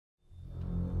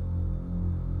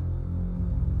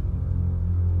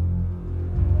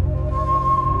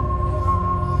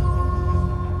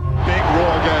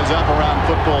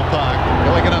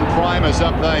Primus,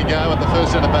 up they go at the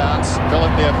first in of bounce. Fell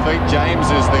at their feet. James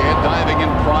is there, diving in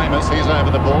Primus. He's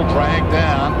over the ball, dragged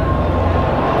down.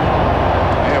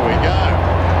 There we go.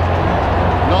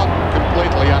 Not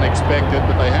completely unexpected,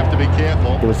 but they have to be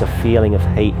careful. There was a feeling of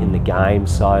heat in the game,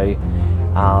 so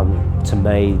to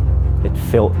me, it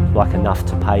felt like enough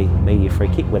to pay me a free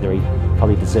kick. Whether he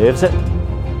probably deserves it,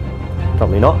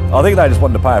 probably not. I think they just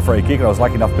wanted to pay a free kick, and I was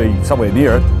lucky enough to be somewhere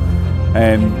near it.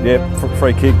 And yeah,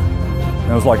 free kick.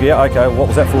 And I was like, yeah, okay, what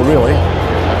was that for really?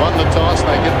 They won the toss,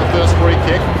 they get the first free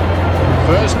kick.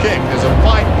 First kick, there's a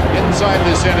fight inside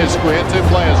the centre square. Two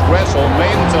players wrestle.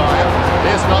 Meantime,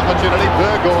 there's an opportunity.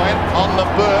 Burgoyne on the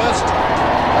burst.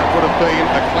 That would have been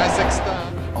a classic start.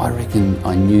 I reckon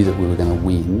I knew that we were going to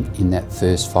win in that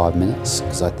first 5 minutes,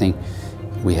 because I think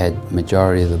we had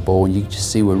majority of the ball. You could just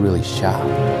see we're really sharp.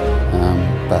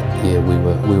 But yeah, we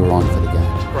were on for the game.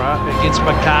 Against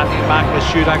McCartney, Marcus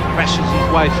Showdown crashes his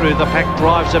way through the pack,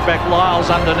 drives it back.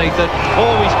 Lyle's underneath it.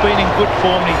 Always been in good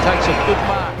form, and he takes a good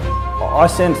mark.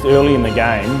 I sensed early in the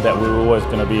game that we were always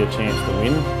going to be a chance to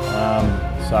win.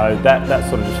 So that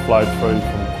sort of just flowed through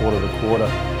from quarter to quarter,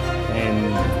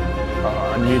 and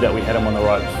I knew that we had them on the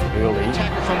ropes early.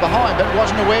 Tackle from behind, but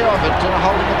wasn't aware of it,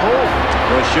 holding the ball.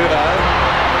 Prosciutto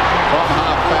from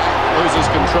half back loses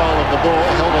control of the ball,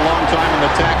 held a long time in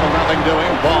the tackle, nothing doing.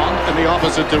 Bond in the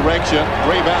opposite direction,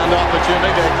 rebound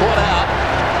opportunity, they're caught out.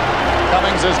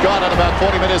 Cummings has got it about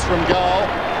 40 metres from goal.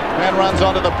 Man runs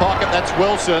onto the pocket, that's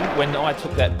Wilson. When I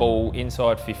took that ball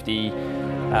inside 50, you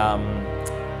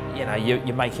know,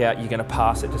 you make out you're going to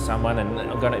pass it to someone, and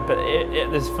I'm going to. But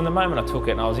from the moment I took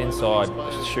it and I was inside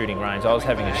shooting range, I was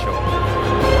having a shot.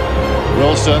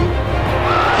 Wilson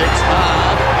kicks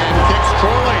hard and kicks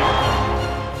truly.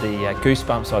 The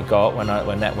goosebumps I got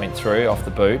when that went through off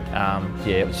the boot, yeah,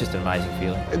 it was just an amazing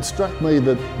feeling. It struck me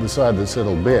that the side that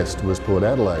settled best was Port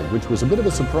Adelaide, which was a bit of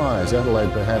a surprise.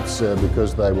 Adelaide, perhaps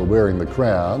because they were wearing the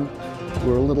crown,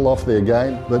 were a little off their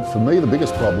game. But for me, the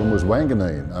biggest problem was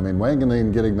Wanganeen. I mean,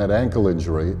 Wanganeen getting that ankle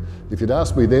injury. If you'd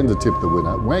asked me then to tip the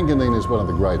winner, Wanganeen is one of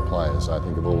the great players, I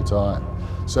think, of all time.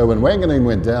 So when Wanganeen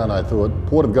went down, I thought,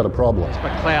 Port have got a problem.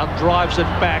 McLeod drives it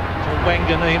back to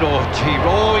Wanganeen.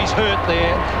 Oh, he's hurt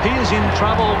there. He is in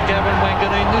trouble, Gavin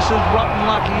Wanganeen. This is rotten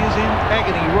luck. He is in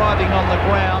agony, riding on the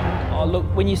ground. Oh, look,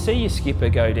 when you see your skipper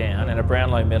go down and a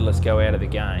Brownlow medalist go out of the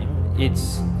game,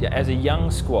 it's, as a young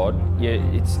squad,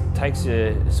 it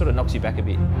sort of knocks you back a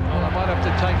bit. Well, they might have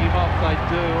to take him off, they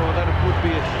do, or that would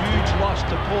be a huge loss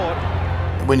to Port.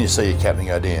 When you see your captain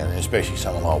go down, and especially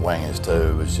someone like Wangers too,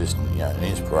 it was just, you know, an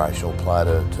inspirational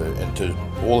player and to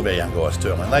all of our young guys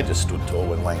too. I mean, they just stood tall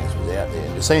when Wangers was out there.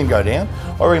 And to see him go down,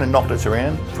 I reckon it knocked us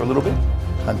around for a little bit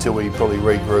until we probably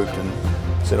regrouped and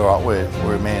said, all right,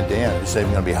 we're a man down. It's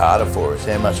even going to be harder for us.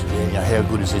 How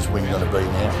good is this win going to be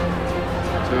now?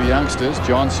 Two youngsters,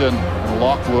 Johnson and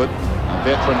Lockwood. A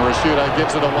veteran Prosciutto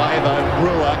gives it away though.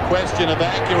 Brewer, question of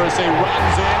accuracy,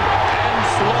 runs in and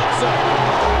slots it.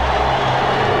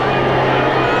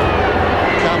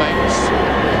 Cummings,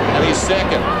 and he's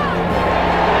second.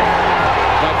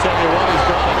 I'll tell you what, he's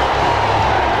got it.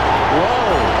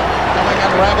 Whoa! Coming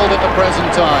unravelled at the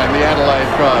present time, the Adelaide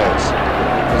Crows.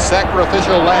 The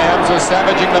sacrificial lambs are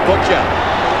savaging the butcher.